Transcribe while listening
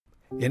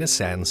In a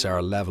sense,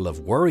 our level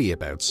of worry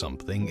about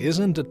something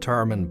isn't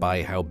determined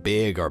by how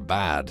big or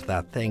bad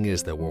that thing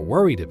is that we're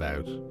worried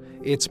about.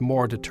 It's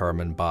more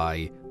determined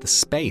by the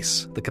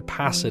space, the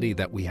capacity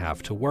that we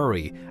have to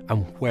worry,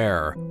 and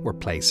where we're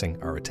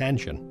placing our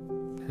attention.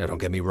 Now, don't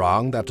get me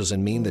wrong, that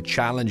doesn't mean that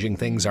challenging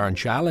things aren't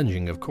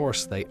challenging. Of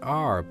course they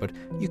are, but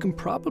you can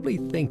probably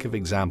think of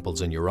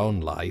examples in your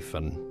own life,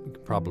 and you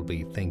can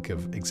probably think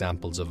of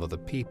examples of other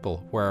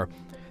people where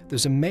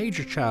there's a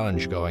major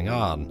challenge going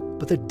on,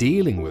 but they're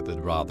dealing with it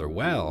rather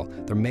well.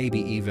 They're maybe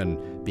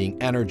even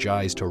being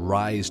energized to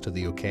rise to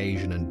the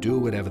occasion and do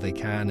whatever they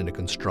can in a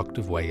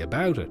constructive way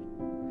about it.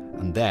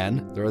 And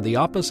then there are the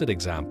opposite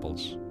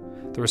examples.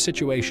 There are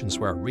situations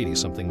where really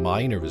something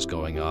minor is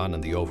going on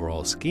in the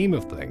overall scheme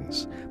of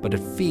things, but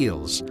it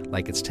feels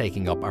like it's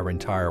taking up our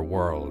entire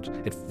world.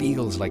 It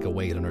feels like a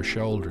weight on our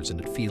shoulders,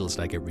 and it feels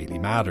like it really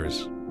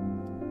matters.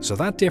 So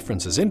that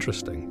difference is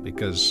interesting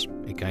because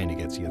it kind of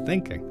gets you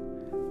thinking.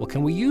 Well,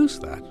 can we use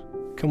that?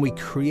 Can we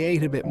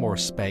create a bit more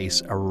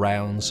space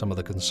around some of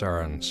the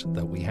concerns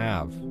that we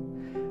have?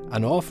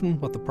 And often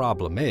what the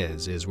problem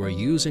is we're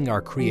using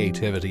our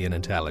creativity and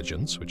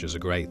intelligence, which is a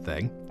great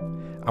thing,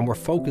 and we're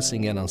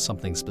focusing in on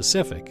something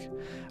specific,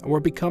 and we're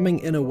becoming,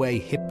 in a way,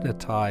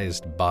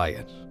 hypnotized by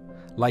it.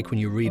 Like when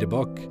you read a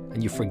book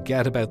and you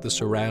forget about the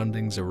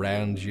surroundings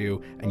around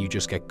you and you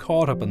just get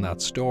caught up in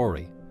that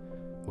story.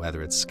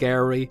 Whether it's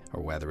scary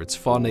or whether it's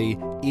funny,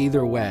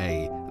 either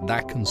way,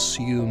 that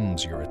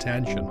consumes your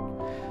attention.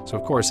 So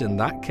of course, in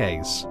that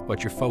case,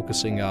 what you're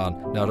focusing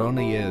on not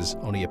only is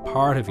only a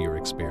part of your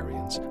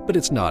experience, but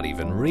it's not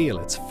even real,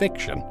 it's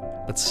fiction.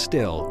 But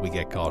still, we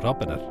get caught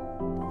up in it.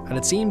 And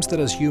it seems that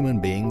as human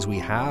beings, we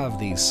have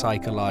these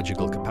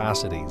psychological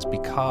capacities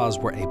because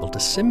we're able to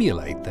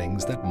simulate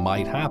things that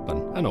might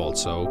happen, and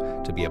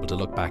also to be able to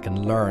look back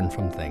and learn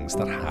from things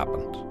that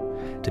happened.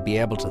 To be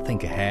able to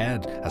think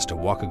ahead as to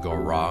what could go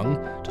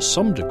wrong, to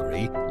some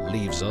degree,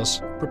 leaves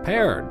us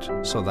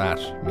prepared, so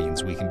that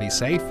means we can be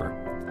safer.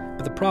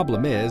 But the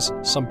problem is,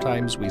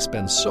 sometimes we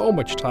spend so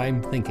much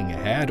time thinking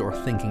ahead or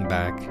thinking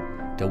back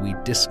that we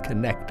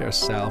disconnect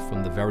ourselves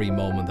from the very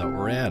moment that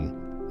we're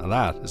in, and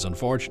that is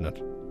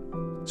unfortunate.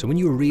 So when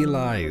you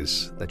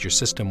realize that your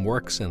system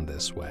works in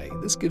this way,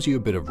 this gives you a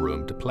bit of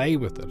room to play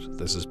with it.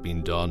 This has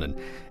been done in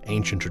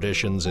ancient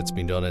traditions, it's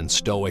been done in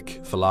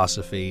Stoic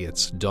philosophy,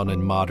 it's done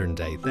in modern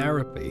day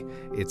therapy.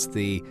 It's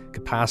the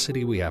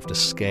capacity we have to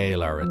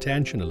scale our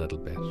attention a little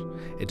bit.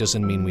 It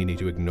doesn't mean we need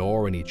to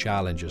ignore any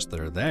challenges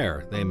that are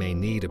there. They may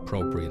need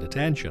appropriate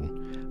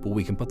attention, but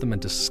we can put them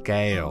into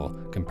scale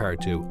compared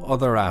to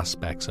other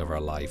aspects of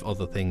our life,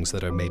 other things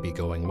that are maybe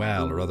going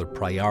well, or other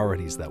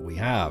priorities that we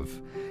have.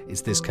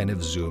 It's this kind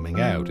of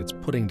zooming out. It's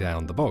putting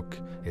down the book.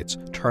 It's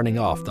turning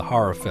off the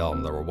horror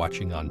film that we're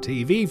watching on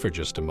TV for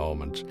just a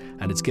moment.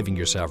 And it's giving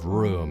yourself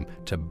room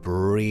to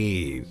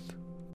breathe.